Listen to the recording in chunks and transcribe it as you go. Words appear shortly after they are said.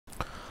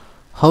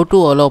How to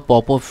allow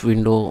pop-up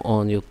window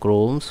on your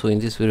Chrome. So in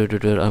this video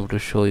tutorial I'm going to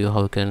show you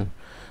how you can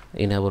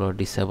enable or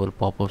disable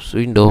pop-ups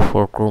window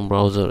for Chrome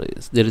browser.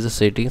 There is a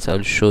settings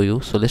I'll show you.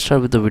 So let's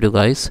start with the video,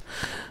 guys.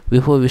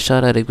 Before we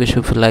start, I request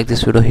you, if you like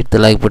this video, hit the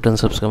like button,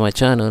 subscribe my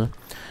channel,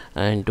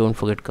 and don't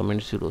forget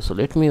comment below. So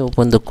let me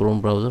open the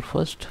Chrome browser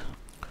first.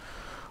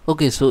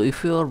 Okay, so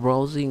if you are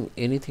browsing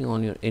anything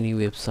on your any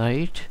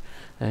website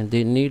and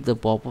they need the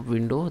pop-up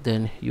window,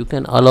 then you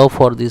can allow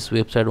for this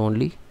website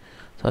only.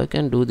 So I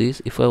can do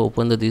this. If I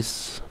open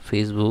this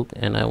Facebook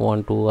and I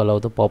want to allow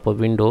the pop-up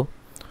window,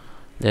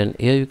 then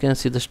here you can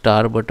see the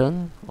star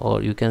button,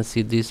 or you can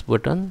see this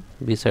button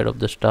beside of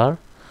the star.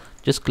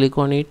 Just click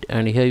on it,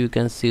 and here you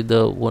can see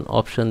the one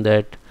option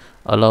that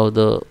allow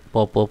the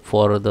pop-up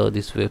for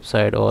this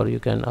website, or you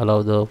can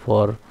allow the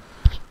for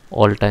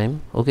all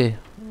time. Okay,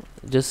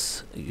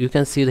 just you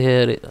can see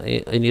here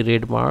any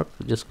red mark,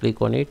 just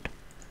click on it,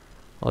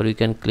 or you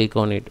can click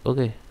on it.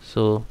 Okay,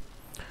 so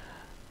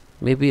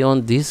maybe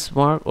on this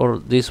mark or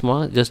this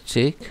mark, just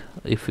check.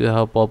 If you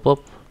have pop-up,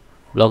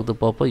 block the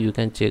pop-up, you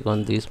can check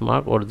on this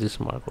mark or this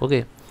mark.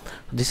 Okay,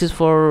 this is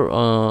for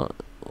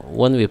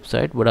one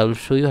website, but I will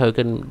show you how you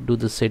can do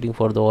the setting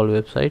for the all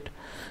website.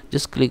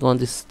 Just click on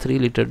this 3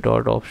 little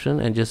dot option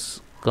and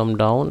just come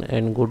down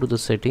and go to the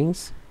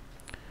settings,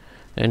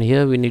 and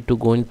here we need to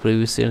go in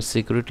privacy and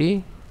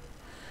security.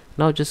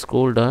 Now just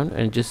scroll down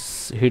and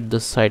just hit the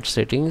site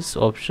settings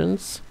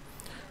options.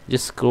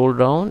 Just scroll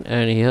down,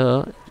 and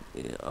here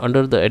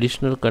under the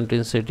additional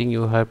content setting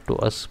you have to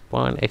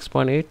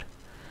expand it,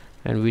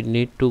 and we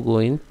need to go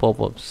in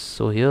pop-ups.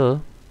 So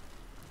here,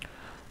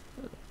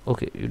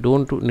 okay, you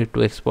don't need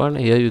to expand.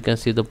 Here you can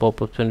see the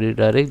pop-ups and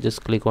redirect.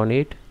 Just click on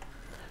it,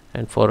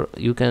 and for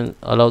you can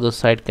allow the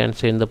site can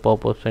send the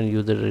pop-ups and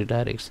use the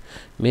redirects.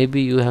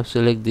 Maybe you have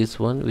select this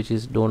one, which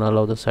is don't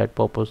allow the site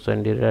pop-ups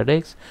and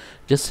redirects.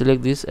 Just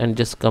select this and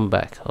just come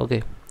back.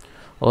 Okay,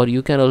 or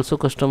you can also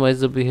customize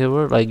the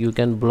behavior, like you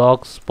can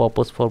block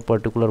pop-ups for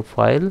particular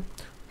file,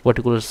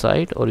 particular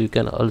site, or you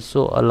can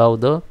also allow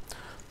the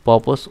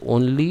pop-ups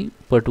only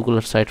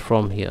particular site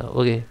from here.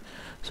 Okay,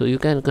 so you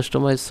can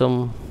customize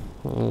some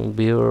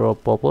behavior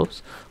of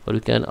pop-ups, or you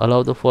can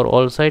allow the for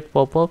all site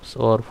pop-ups,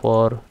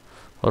 or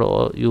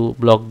you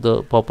block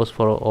the pop-ups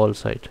for all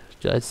site.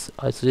 I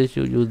suggest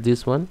you use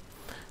this one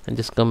and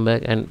just come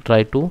back and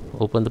try to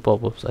open the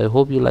pop-ups. I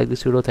hope you like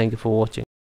this video. Thank you for watching.